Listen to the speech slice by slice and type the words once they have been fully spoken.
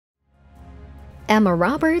Emma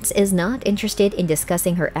Roberts is not interested in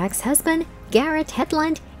discussing her ex-husband, Garrett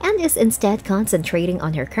Hedlund, and is instead concentrating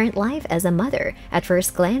on her current life as a mother. At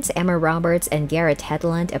first glance, Emma Roberts and Garrett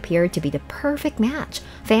Hedlund appeared to be the perfect match.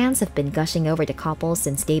 Fans have been gushing over the couple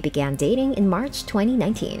since they began dating in March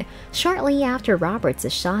 2019, shortly after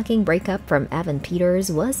Roberts' shocking breakup from Evan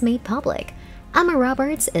Peters was made public. Emma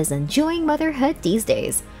Roberts is enjoying motherhood these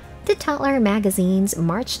days. The Toddler magazine's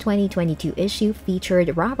March 2022 issue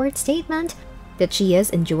featured Roberts' statement that she is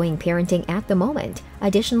enjoying parenting at the moment.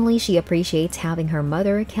 Additionally, she appreciates having her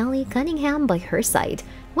mother, Kelly Cunningham, by her side.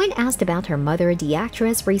 When asked about her mother, the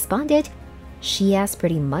actress responded, "She has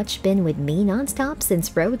pretty much been with me nonstop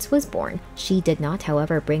since Rhodes was born." She did not,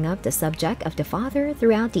 however, bring up the subject of the father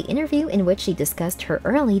throughout the interview, in which she discussed her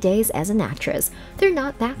early days as an actress. "They're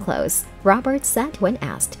not that close," Roberts said when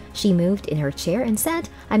asked. She moved in her chair and said,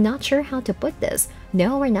 "I'm not sure how to put this.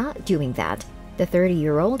 No, we're not doing that." The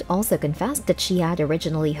 30-year-old also confessed that she had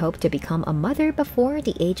originally hoped to become a mother before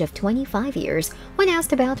the age of 25 years. When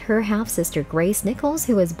asked about her half-sister Grace Nichols,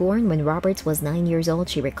 who was born when Roberts was 9 years old,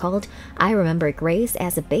 she recalled, "I remember Grace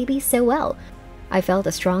as a baby so well. I felt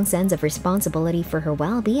a strong sense of responsibility for her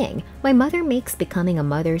well-being. My mother makes becoming a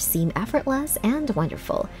mother seem effortless and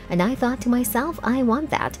wonderful, and I thought to myself, I want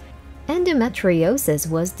that." Endometriosis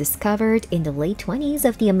was discovered in the late 20s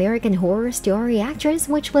of the American Horror Story actress,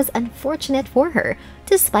 which was unfortunate for her.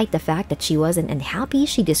 Despite the fact that she wasn't unhappy,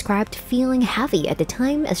 she described feeling heavy at the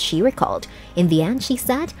time, as she recalled. "In the end," she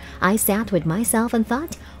said, "I sat with myself and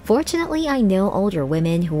thought, fortunately I know older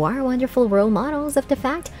women who are wonderful role models of the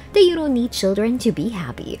fact that you don't need children to be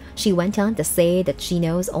happy." She went on to say that she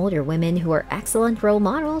knows older women who are excellent role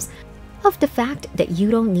models of the fact that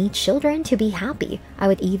you don't need children to be happy. "I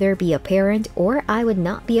would either be a parent or I would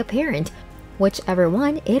not be a parent. Whichever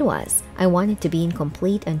one it was, I wanted to be in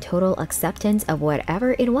complete and total acceptance of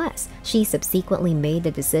whatever it was." She subsequently made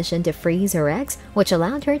the decision to freeze her eggs, which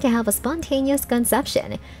allowed her to have a spontaneous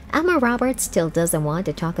conception. Emma Roberts still doesn't want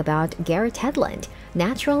to talk about Garrett Hedlund.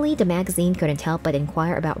 Naturally, the magazine couldn't help but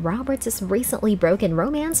inquire about Roberts' recently broken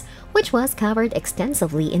romance, which was covered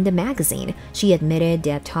extensively in the magazine. She admitted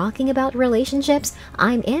that talking about relationships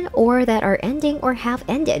I'm in or that are ending or have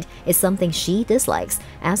ended is something she dislikes.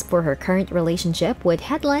 As for her current relationship with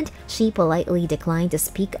Hedlund, she politely declined to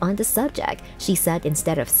speak on the subject. She said,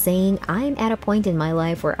 "Instead of saying I'm at a point in my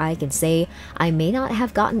life where I can say I may not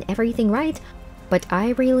have gotten everything right, but I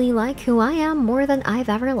really like who I am more than I've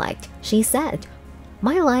ever liked." She said,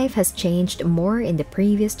 "My life has changed more in the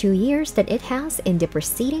previous 2 years than it has in the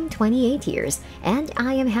preceding 28 years, and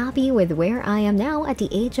I am happy with where I am now at the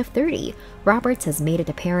age of 30. Roberts has made it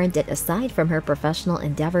apparent that aside from her professional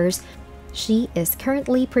endeavors, she is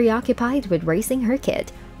currently preoccupied with raising her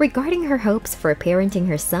kid. Regarding her hopes for parenting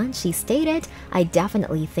her son, she stated, "I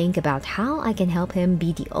definitely think about how I can help him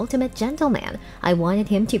be the ultimate gentleman. I wanted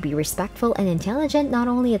him to be respectful and intelligent not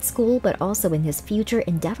only at school but also in his future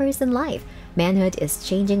endeavors in life. Manhood is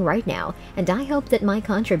changing right now, and I hope that my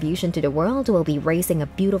contribution to the world will be raising a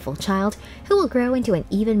beautiful child who will grow into an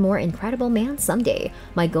even more incredible man someday.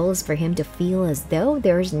 My goal is for him to feel as though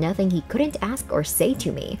there's nothing he couldn't ask or say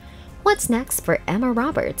to me." What's next for Emma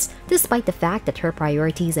Roberts? Despite the fact that her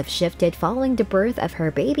priorities have shifted following the birth of her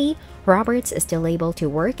baby, Roberts is still able to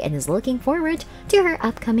work and is looking forward to her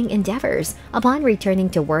upcoming endeavors. Upon returning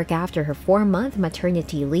to work after her 4-month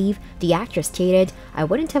maternity leave, the actress stated, "I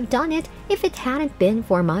wouldn't have done it if it hadn't been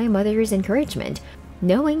for my mother's encouragement.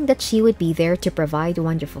 Knowing that she would be there to provide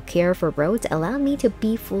wonderful care for Rhodes allowed me to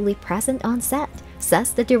be fully present on set,"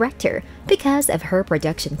 says the director. Because of her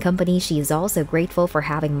production company, she is also grateful for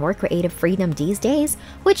having more creative freedom these days,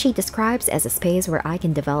 which she describes as a space where I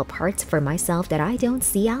can develop parts for myself that I don't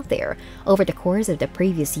see out there. Over the course of the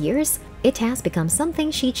previous years, it has become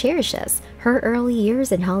something she cherishes. Her early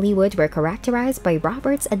years in Hollywood were characterized by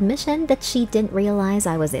Roberts' admission that she didn't realize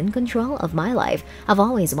I was in control of my life. "I've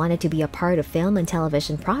always wanted to be a part of film and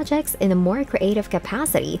television projects in a more creative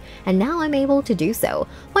capacity, and now I'm able to do so.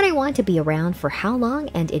 What I want to be around for how long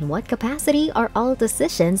and in what capacity are all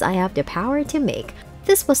decisions I have the power to make.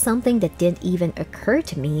 This was something that didn't even occur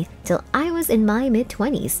to me till I was in my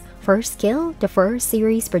mid-20s. First Kill, the first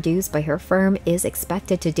series produced by her firm, is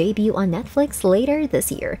expected to debut on Netflix later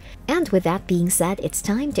this year." And with that being said, it's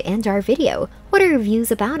time to end our video. What are your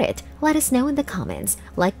views about it? Let us know in the comments.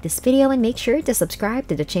 Like this video and make sure to subscribe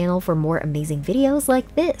to the channel for more amazing videos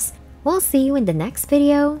like this. We'll see you in the next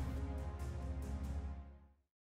video.